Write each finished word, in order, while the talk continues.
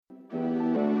Welcome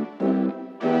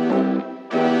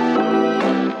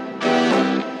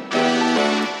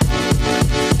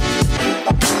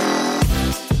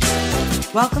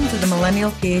to the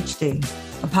Millennial PhD,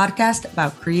 a podcast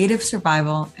about creative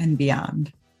survival and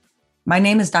beyond. My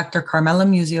name is Dr. Carmela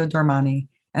Muzio Dormani,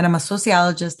 and I'm a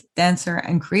sociologist, dancer,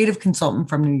 and creative consultant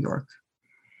from New York.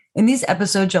 In these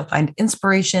episodes, you'll find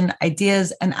inspiration,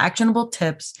 ideas, and actionable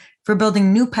tips for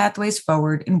building new pathways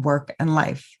forward in work and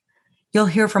life. You'll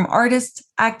hear from artists,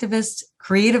 activists,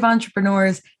 creative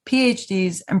entrepreneurs,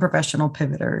 PhDs, and professional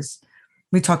pivoters.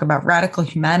 We talk about radical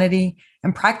humanity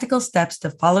and practical steps to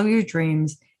follow your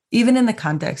dreams, even in the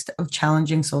context of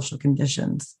challenging social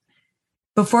conditions.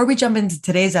 Before we jump into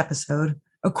today's episode,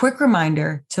 a quick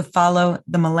reminder to follow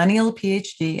the Millennial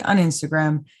PhD on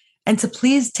Instagram and to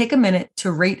please take a minute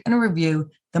to rate and review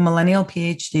the Millennial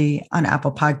PhD on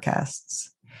Apple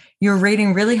Podcasts. Your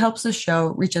rating really helps the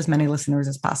show reach as many listeners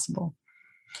as possible.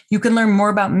 You can learn more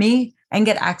about me and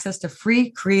get access to free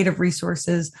creative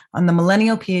resources on the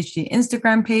Millennial PhD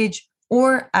Instagram page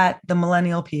or at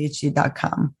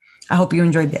themillennialphd.com. I hope you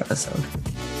enjoyed the episode.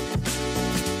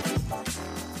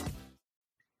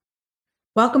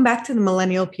 Welcome back to the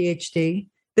Millennial PhD.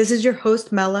 This is your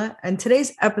host, Mela, and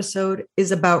today's episode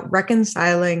is about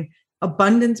reconciling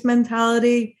abundance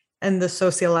mentality and the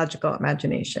sociological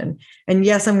imagination. And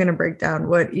yes, I'm going to break down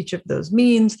what each of those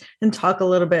means and talk a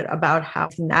little bit about how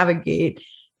to navigate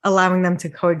allowing them to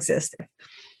coexist.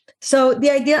 So the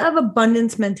idea of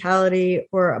abundance mentality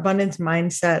or abundance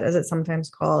mindset, as it's sometimes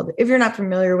called, if you're not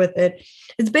familiar with it,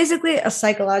 it's basically a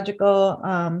psychological,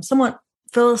 somewhat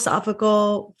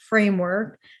philosophical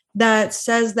framework that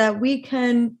says that we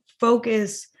can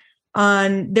focus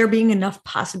on there being enough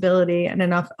possibility and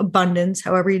enough abundance,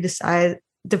 however you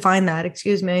define that,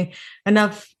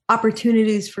 enough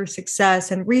opportunities for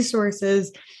success and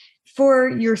resources for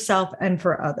yourself and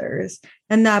for others.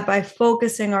 And that by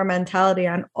focusing our mentality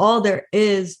on all there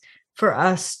is for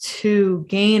us to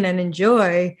gain and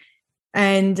enjoy,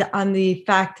 and on the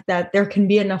fact that there can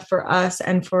be enough for us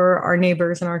and for our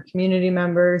neighbors and our community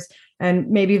members, and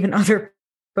maybe even other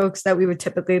folks that we would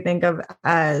typically think of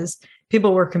as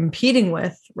people we're competing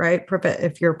with, right?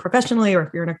 If you're professionally or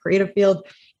if you're in a creative field,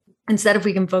 instead, if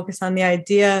we can focus on the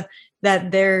idea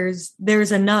that there's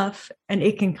enough and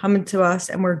it can come into us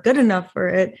and we're good enough for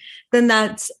it, then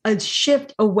that's a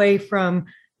shift away from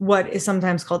what is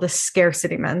sometimes called a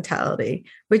scarcity mentality,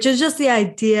 which is just the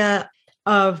idea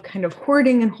of kind of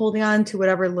hoarding and holding on to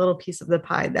whatever little piece of the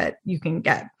pie that you can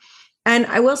get. And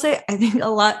I will say, I think a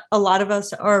lot of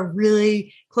us are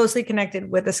really closely connected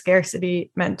with a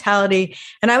scarcity mentality.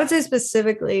 And I would say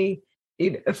specifically,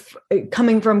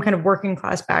 coming from kind of working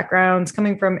class backgrounds,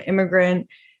 coming from immigrant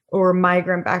or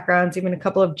migrant backgrounds, even a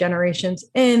couple of generations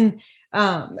in,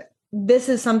 this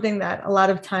is something that a lot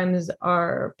of times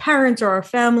our parents or our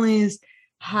families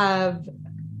have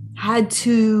had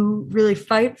to really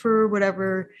fight for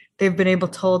whatever they've been able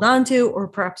to hold on to, or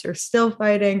perhaps are still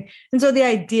fighting. And so the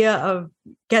idea of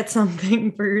get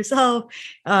something for yourself,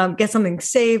 get something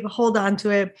safe, hold on to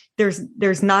it.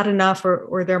 There's not enough,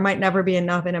 or there might never be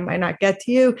enough and it might not get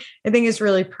to you, I think is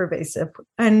really pervasive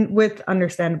and with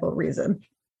understandable reason.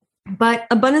 But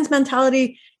abundance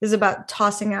mentality is about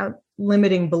tossing out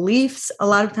limiting beliefs. A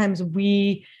lot of times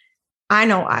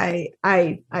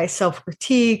I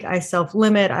self-critique, I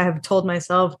self-limit. I have told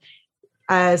myself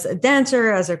as a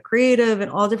dancer, as a creative, in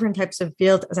all different types of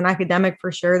fields, as an academic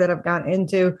for sure that I've gotten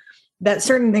into, that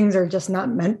certain things are just not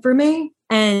meant for me.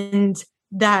 And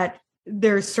that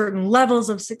there's certain levels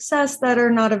of success that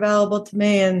are not available to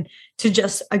me. And to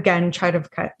just, again, try to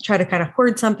kind of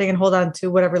hoard something and hold on to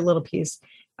whatever little piece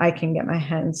I can get my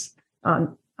hands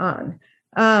on.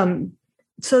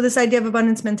 So this idea of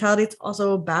abundance mentality, it's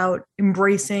also about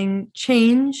embracing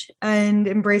change and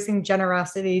embracing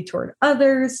generosity toward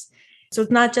others. So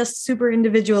it's not just super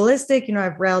individualistic.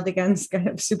 I've railed against kind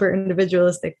of super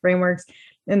individualistic frameworks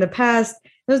in the past.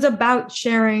 It was about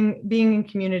sharing, being in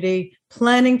community,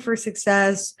 planning for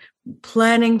success,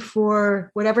 planning for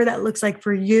whatever that looks like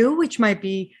for you, which might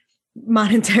be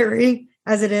monetary,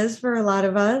 as it is for a lot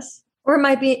of us, or it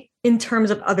might be in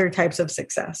terms of other types of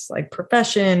success, like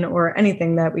profession or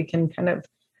anything that we can kind of,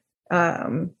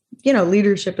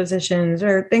 leadership positions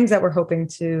or things that we're hoping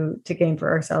to gain for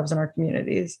ourselves and our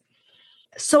communities.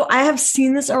 So I have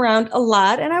seen this around a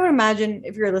lot. And I would imagine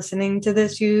if you're listening to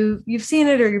this, you've seen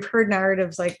it or you've heard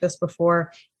narratives like this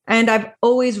before. And I've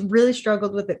always really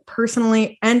struggled with it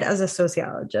personally and as a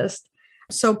sociologist.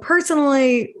 So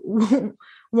personally,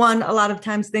 one, a lot of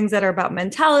times things that are about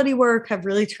mentality work have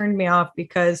really turned me off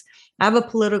because I have a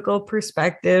political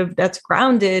perspective that's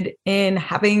grounded in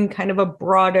having kind of a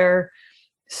broader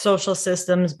social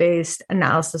systems-based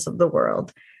analysis of the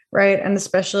world, right? And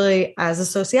especially as a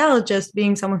sociologist,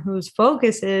 being someone whose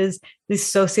focus is this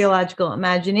sociological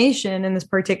imagination and this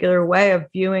particular way of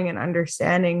viewing and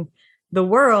understanding the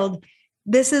world,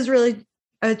 this is really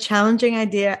a challenging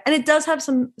idea. And it does have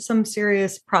some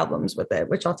serious problems with it,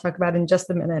 which I'll talk about in just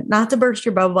a minute. Not to burst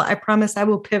your bubble, I promise I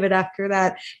will pivot after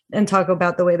that and talk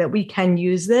about the way that we can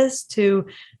use this to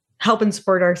help and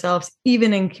support ourselves,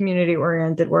 even in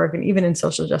community-oriented work and even in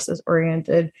social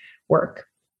justice-oriented work.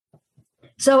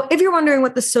 So if you're wondering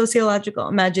what the sociological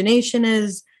imagination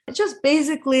is, it's just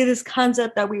basically this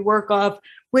concept that we work off,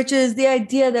 which is the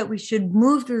idea that we should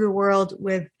move through the world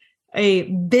with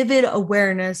a vivid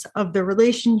awareness of the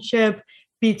relationship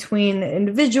between the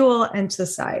individual and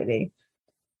society,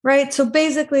 right? So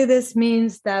basically this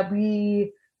means that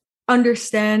we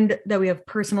understand that we have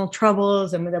personal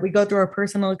troubles and that we go through our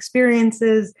personal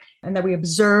experiences and that we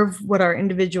observe what our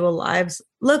individual lives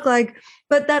look like,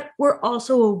 but that we're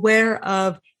also aware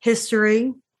of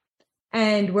history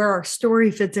and where our story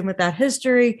fits in with that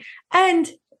history and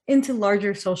into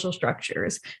larger social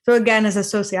structures. So again, as a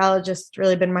sociologist, it's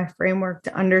really been my framework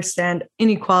to understand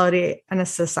inequality on a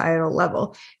societal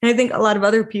level. And I think a lot of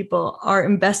other people are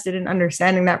invested in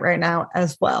understanding that right now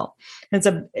as well.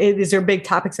 These are big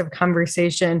topics of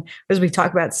conversation as we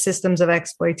talk about systems of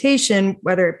exploitation,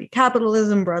 whether it be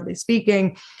capitalism, broadly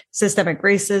speaking, systemic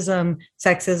racism,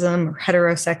 sexism,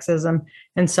 heterosexism,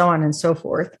 and so on and so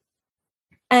forth.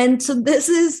 And so this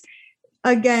is,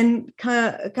 again,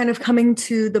 kind of coming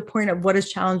to the point of what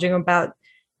is challenging about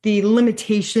the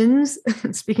limitations,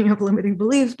 speaking of limiting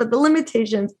beliefs, but the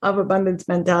limitations of abundance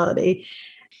mentality,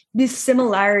 the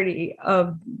similarity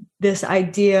of this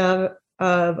idea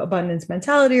of abundance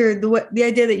mentality, or the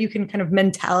idea that you can kind of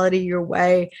mentality your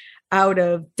way out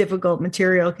of difficult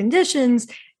material conditions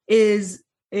is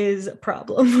a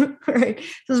problem, right?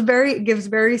 So it gives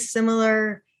very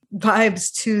similar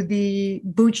vibes to the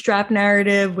bootstrap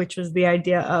narrative, which was the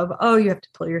idea of, oh, you have to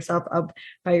pull yourself up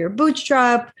by your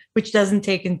bootstrap, which doesn't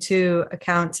take into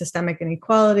account systemic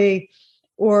inequality,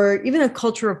 or even a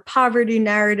culture of poverty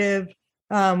narrative,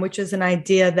 which is an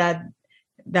idea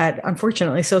that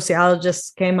unfortunately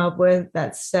sociologists came up with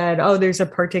that said, oh, there's a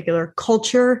particular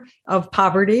culture of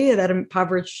poverty that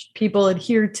impoverished people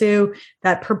adhere to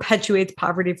that perpetuates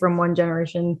poverty from one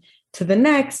generation to the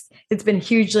next. It's been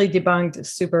hugely debunked,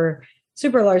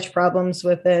 super large problems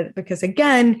with it, because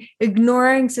again,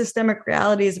 ignoring systemic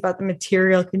realities about the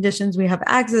material conditions we have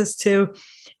access to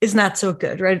is not so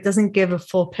good, right? It doesn't give a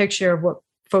full picture of what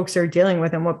folks are dealing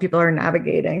with and what people are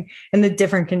navigating and the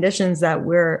different conditions that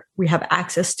we have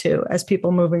access to as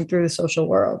people moving through the social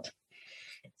world.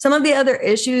 Some of the other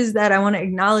issues that I want to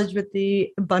acknowledge with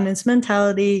the abundance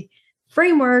mentality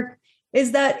framework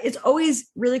is that it's always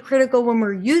really critical when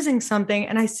we're using something.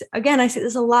 And I see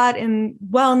this a lot in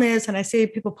wellness, and I see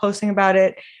people posting about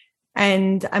it.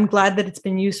 And I'm glad that it's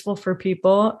been useful for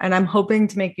people, and I'm hoping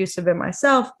to make use of it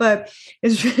myself. But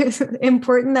it's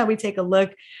important that we take a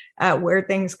look at where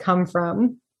things come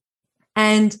from.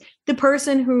 And the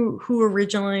person who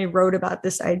originally wrote about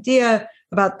this idea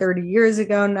about 30 years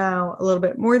ago now, a little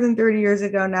bit more than 30 years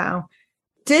ago now,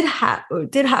 did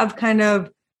have kind of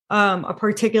a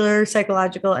particular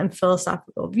psychological and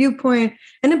philosophical viewpoint,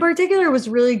 and in particular was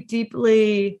really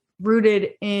deeply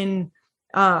rooted in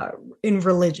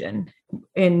religion,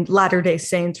 in Latter-day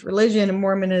Saints religion and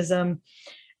Mormonism.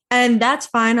 And that's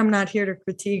fine. I'm not here to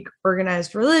critique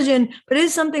organized religion, but it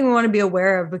is something we want to be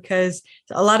aware of, because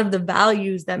a lot of the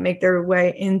values that make their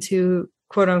way into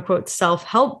quote unquote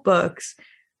self-help books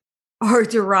are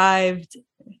derived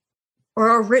or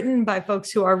are written by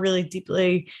folks who are really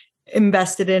deeply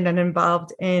invested in and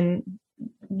involved in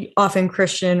often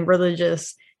Christian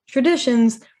religious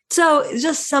traditions. So it's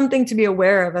just something to be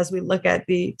aware of as we look at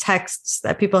the texts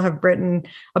that people have written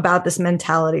about this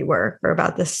mentality work or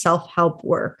about this self-help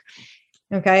work.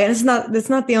 Okay. And that's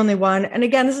not the only one. And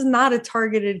again, this is not a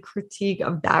targeted critique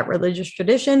of that religious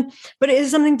tradition, but it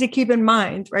is something to keep in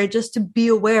mind, right? Just to be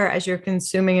aware as you're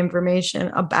consuming information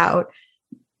about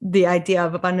the idea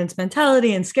of abundance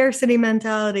mentality and scarcity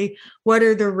mentality. What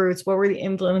are the roots? What were the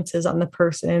influences on the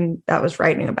person that was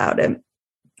writing about it?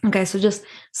 Okay, so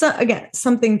again,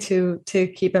 something to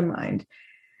keep in mind.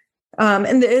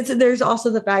 And there's also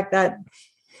the fact that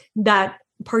that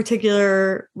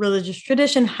particular religious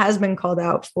tradition has been called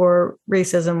out for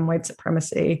racism, white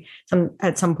supremacy,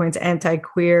 at some points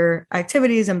anti-queer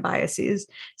activities and biases.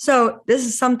 So this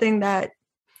is something that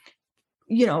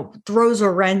throws a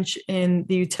wrench in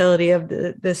the utility of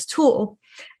this tool.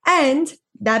 And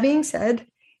that being said,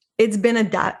 it's been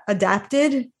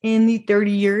adapted in the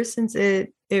 30 years since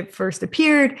it first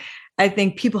appeared. I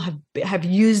think people have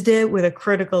used it with a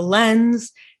critical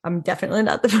lens. I'm definitely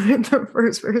not the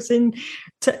first person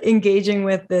to engaging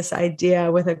with this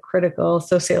idea with a critical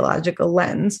sociological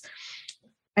lens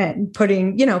and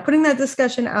putting that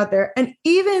discussion out there. And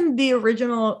even the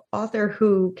original author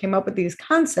who came up with these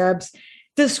concepts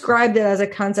described it as a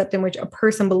concept in which a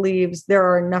person believes there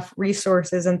are enough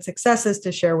resources and successes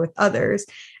to share with others.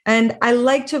 And I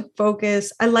like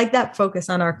that focus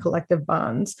on our collective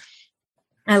bonds.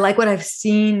 I like what I've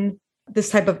seen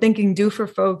this type of thinking do for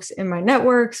folks in my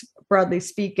networks, broadly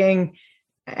speaking.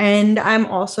 And I'm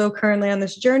also currently on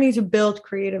this journey to build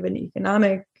creative and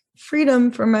economic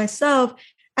freedom for myself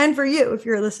and for you if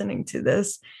you're listening to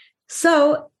this.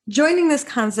 So joining this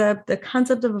concept, the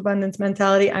concept of abundance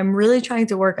mentality, I'm really trying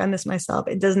to work on this myself.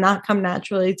 It does not come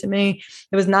naturally to me.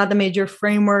 It was not the major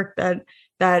framework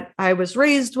that I was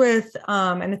raised with.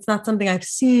 And it's not something I've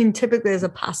seen typically as a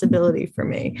possibility for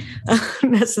me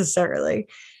necessarily.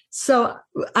 So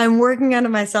I'm working on it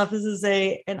myself. This is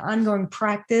an ongoing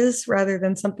practice rather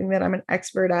than something that I'm an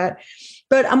expert at.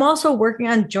 But I'm also working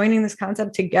on joining this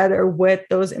concept together with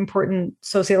those important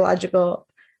sociological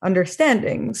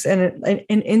understandings and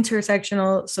an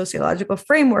intersectional sociological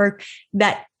framework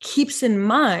that keeps in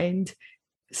mind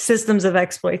systems of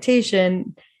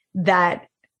exploitation that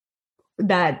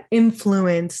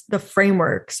influence the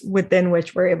frameworks within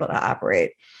which we're able to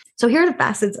operate. So here are the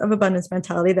facets of abundance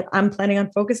mentality that I'm planning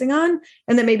on focusing on,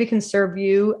 and that maybe can serve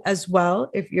you as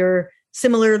well if you're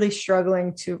similarly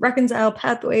struggling to reconcile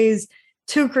pathways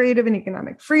to creative and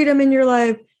economic freedom in your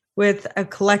life with a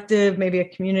collective, maybe a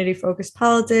community-focused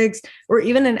politics, or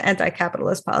even an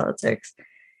anti-capitalist politics.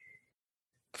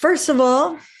 First of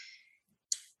all,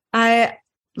 I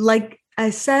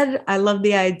love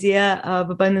the idea of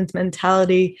abundance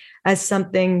mentality as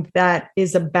something that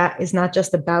is not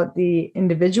just about the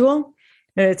individual,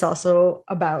 and it's also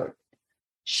about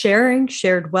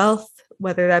shared wealth,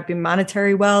 whether that be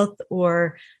monetary wealth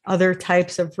or other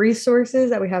types of resources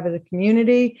that we have as a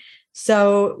community.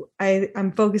 So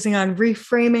I'm focusing on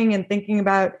reframing and thinking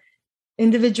about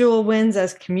individual wins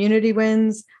as community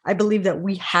wins. I believe that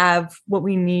we have what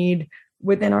we need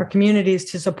within our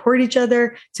communities to support each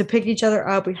other, to pick each other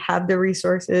up. We have the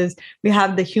resources, we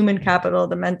have the human capital,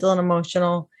 the mental and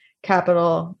emotional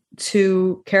capital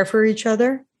to care for each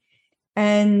other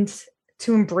and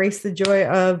to embrace the joy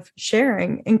of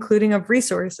sharing, including of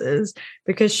resources,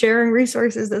 because sharing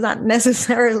resources does not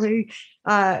necessarily,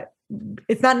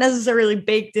 it's not necessarily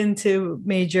baked into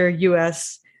major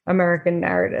US American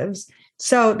narratives.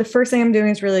 So the first thing I'm doing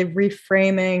is really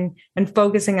reframing and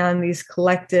focusing on these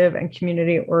collective and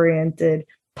community-oriented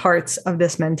parts of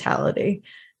this mentality,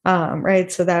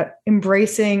 right? So that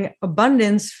embracing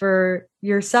abundance for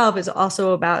yourself is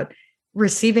also about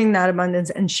receiving that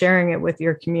abundance and sharing it with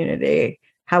your community,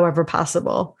 however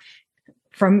possible,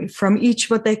 from each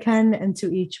what they can and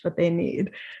to each what they need.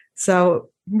 So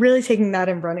really taking that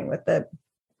and running with it.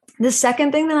 The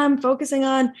second thing that I'm focusing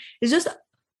on is just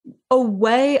a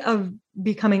way of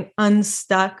becoming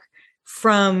unstuck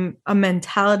from a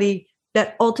mentality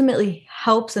that ultimately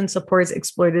helps and supports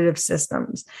exploitative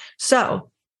systems. So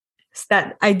it's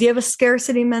that idea of a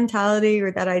scarcity mentality,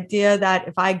 or that idea that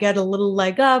if I get a little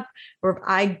leg up, or if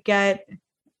I get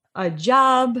a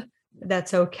job,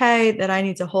 that's okay, that I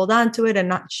need to hold on to it and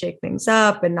not shake things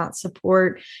up and not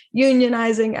support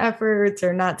unionizing efforts,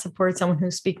 or not support someone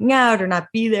who's speaking out, or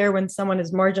not be there when someone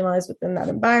is marginalized within that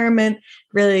environment.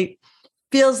 Really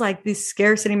feels like this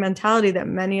scarcity mentality that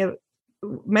many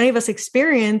of us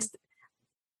experienced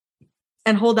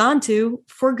and hold on to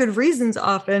for good reasons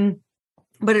often,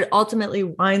 but it ultimately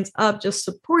winds up just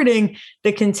supporting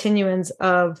the continuance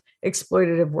of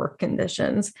exploitative work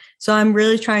conditions. So I'm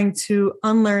really trying to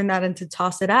unlearn that and to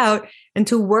toss it out and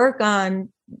to work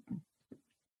on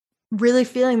really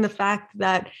feeling the fact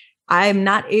that I'm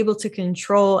not able to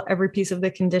control every piece of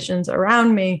the conditions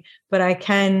around me, but I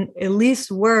can at least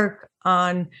work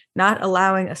on not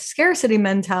allowing a scarcity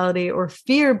mentality or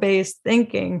fear-based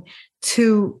thinking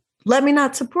to let me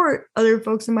not support other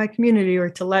folks in my community, or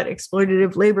to let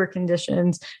exploitative labor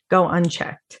conditions go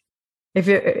unchecked. If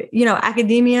you're,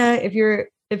 academia, if you're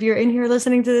in here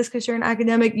listening to this because you're an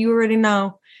academic, you already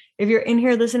know. If you're in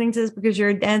here listening to this because you're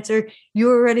a dancer, you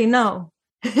already know.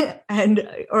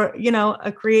 or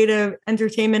a creative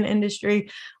entertainment industry,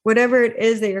 whatever it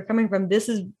is that you're coming from, this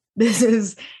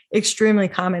is extremely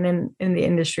common in the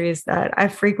industries that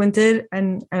I've frequented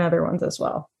and other ones as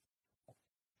well.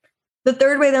 The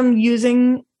third way that I'm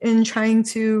using in trying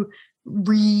to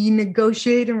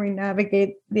renegotiate and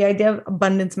renavigate the idea of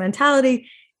abundance mentality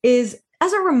is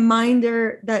as a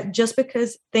reminder that just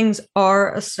because things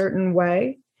are a certain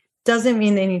way doesn't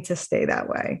mean they need to stay that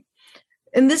way.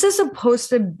 And this is supposed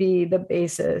to be the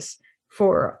basis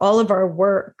for all of our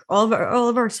work, all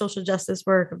of our social justice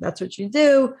work, if that's what you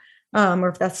do, or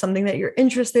if that's something that you're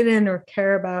interested in or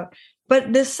care about.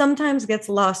 But this sometimes gets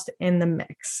lost in the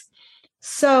mix.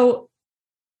 So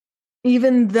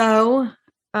even though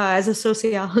as a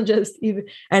sociologist,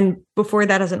 and before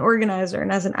that as an organizer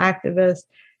and as an activist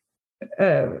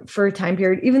for a time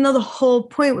period, even though the whole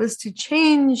point was to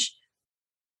change,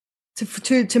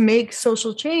 to make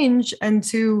social change and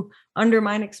to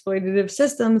undermine exploitative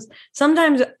systems,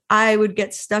 sometimes I would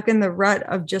get stuck in the rut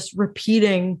of just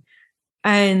repeating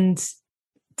and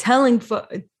talking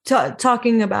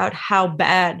about how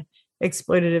bad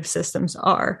exploitative systems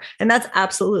are. And that's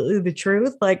absolutely the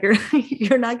truth. Like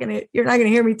you're not gonna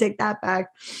hear me take that back.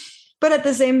 But at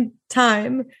the same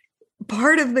time,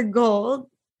 part of the goal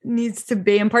needs to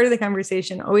be, and part of the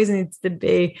conversation always needs to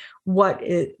be, what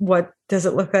does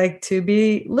it look like to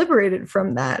be liberated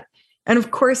from that? And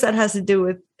of course, that has to do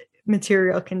with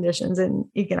material conditions and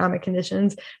economic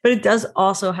conditions, but it does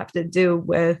also have to do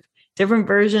with different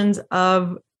versions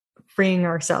of freeing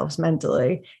ourselves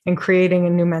mentally and creating a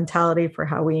new mentality for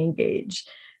how we engage.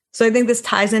 So I think this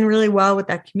ties in really well with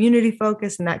that community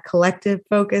focus and that collective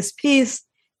focus piece.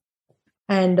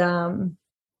 And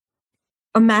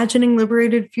imagining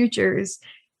liberated futures,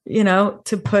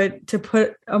 to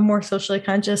put a more socially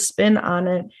conscious spin on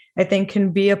it, I think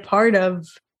can be a part of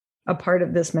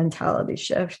this mentality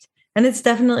shift. And it's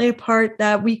definitely a part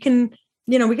that we can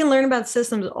learn about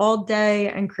systems all day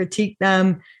and critique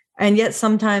them. And yet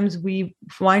sometimes we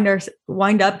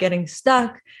wind up getting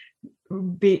stuck,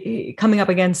 coming up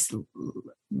against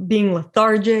being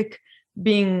lethargic,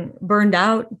 being burned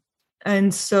out.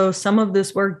 And so some of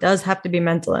this work does have to be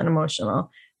mental and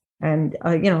emotional. And,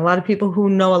 a lot of people who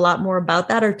know a lot more about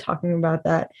that are talking about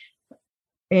that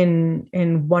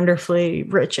in wonderfully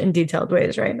rich and detailed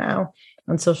ways right now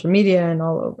on social media and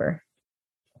all over.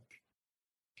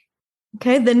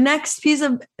 Okay, the next piece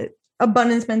of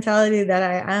abundance mentality that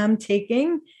I am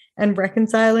taking and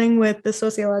reconciling with the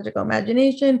sociological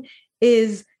imagination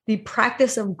is the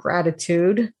practice of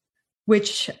gratitude,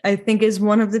 which I think is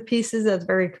one of the pieces that's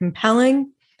very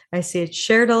compelling. I see it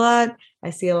shared a lot.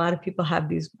 I see a lot of people have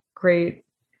these great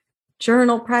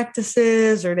journal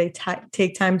practices, or they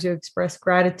take time to express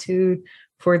gratitude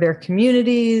for their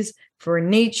communities, for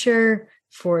nature,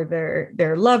 for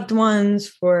their loved ones,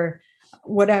 for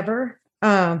whatever,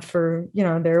 for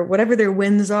whatever their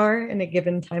wins are in a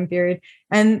given time period.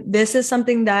 And this is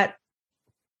something that,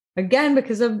 again,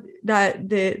 because of that,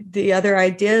 the other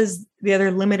ideas, the other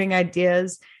limiting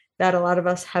ideas that a lot of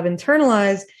us have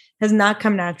internalized, has not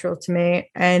come natural to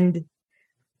me. And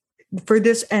for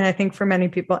this, and I think for many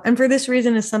people, and for this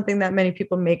reason, is something that many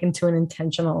people make into an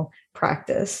intentional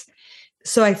practice.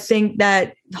 So I think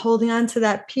that holding on to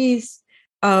that piece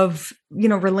of,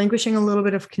 relinquishing a little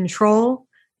bit of control,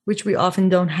 which we often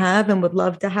don't have and would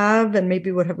love to have, and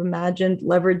maybe would have imagined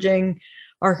leveraging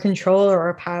our control or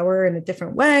our power in a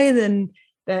different way than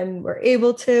we're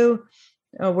able to.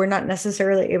 We're not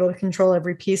necessarily able to control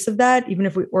every piece of that. Even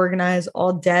if we organize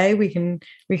all day, we can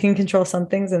control some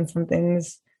things, and some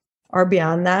things are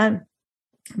beyond that.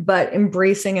 But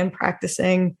embracing and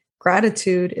practicing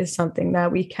gratitude is something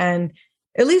that we can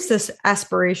at least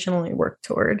aspirationally work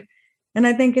toward. And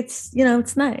I think it's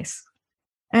nice.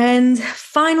 And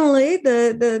finally,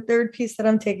 the third piece that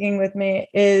I'm taking with me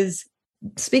is,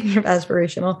 speaking of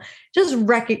aspirational, just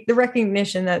the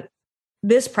recognition that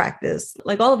this practice,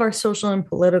 like all of our social and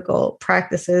political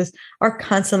practices, are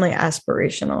constantly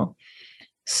aspirational.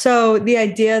 So the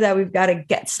idea that we've got to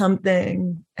get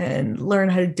something and learn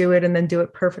how to do it and then do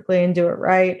it perfectly and do it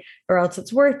right, or else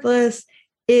it's worthless,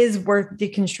 is worth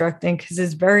deconstructing, because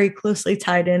it's very closely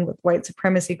tied in with white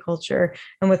supremacy culture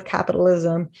and with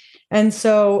capitalism. And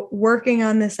so working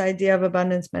on this idea of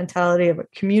abundance mentality, of a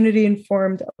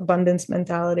community-informed abundance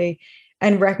mentality,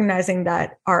 and recognizing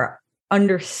that our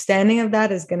understanding of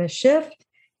that is going to shift,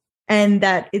 and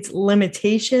that its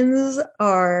limitations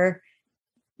are,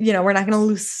 we're not going to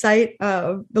lose sight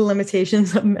of the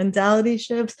limitations of mentality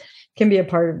shifts, can be a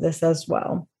part of this as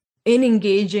well. In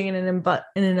engaging in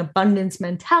an abundance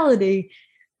mentality,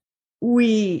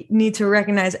 we need to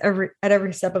recognize at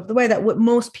every step of the way that what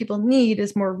most people need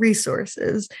is more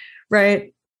resources,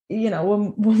 right?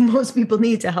 What most people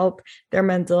need to help their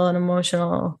mental and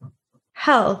emotional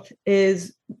health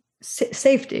is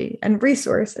safety and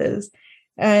resources.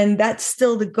 And that's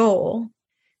still the goal.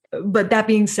 But that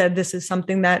being said, this is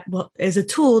something that is a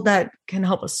tool that can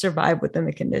help us survive within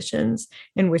the conditions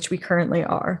in which we currently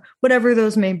are, whatever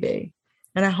those may be.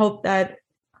 And I hope that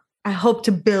I hope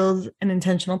to build an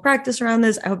intentional practice around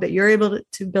this. I hope that you're able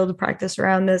to build a practice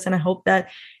around this. And I hope that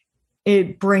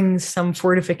it brings some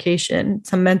fortification,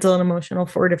 some mental and emotional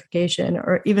fortification,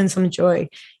 or even some joy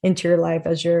into your life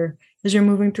as you're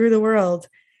moving through the world.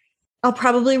 I'll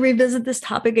probably revisit this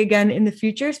topic again in the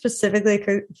future,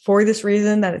 specifically for this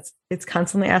reason that it's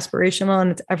constantly aspirational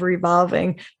and it's ever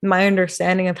evolving. My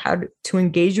understanding of how to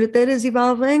engage with it is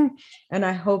evolving, and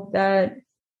I hope that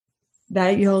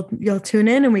you'll tune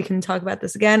in and we can talk about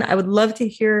this again. I would love to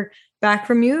hear back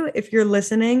from you if you're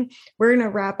listening. We're going to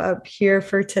wrap up here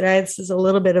for today. This is a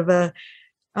little bit of a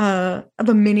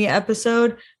mini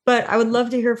episode, but I would love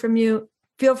to hear from you.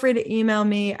 Feel free to email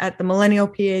me at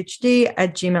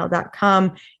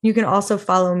themillennialphd@gmail.com. You can also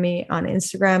follow me on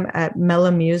Instagram at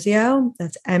Melamuzio.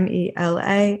 That's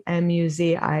MELAMUZIO.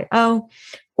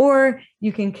 Or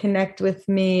you can connect with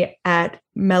me at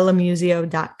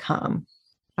melamuzio.com.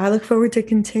 I look forward to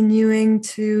continuing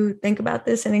to think about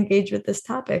this and engage with this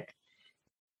topic.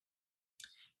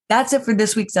 That's it for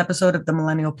this week's episode of The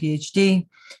Millennial PhD.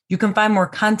 You can find more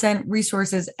content,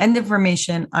 resources, and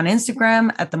information on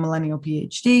Instagram at The Millennial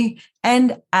PhD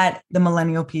and at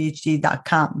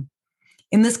themillennialphd.com.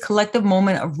 In this collective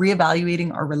moment of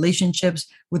reevaluating our relationships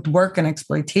with work and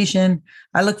exploitation,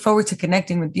 I look forward to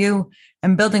connecting with you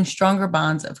and building stronger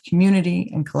bonds of community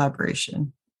and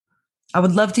collaboration. I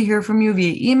would love to hear from you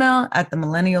via email at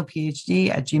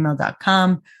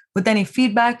themillennialphd@gmail.com with any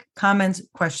feedback, comments,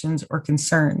 questions, or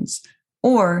concerns,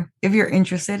 or if you're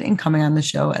interested in coming on the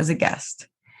show as a guest.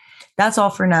 That's all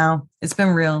for now. It's been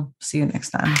real. See you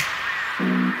next time.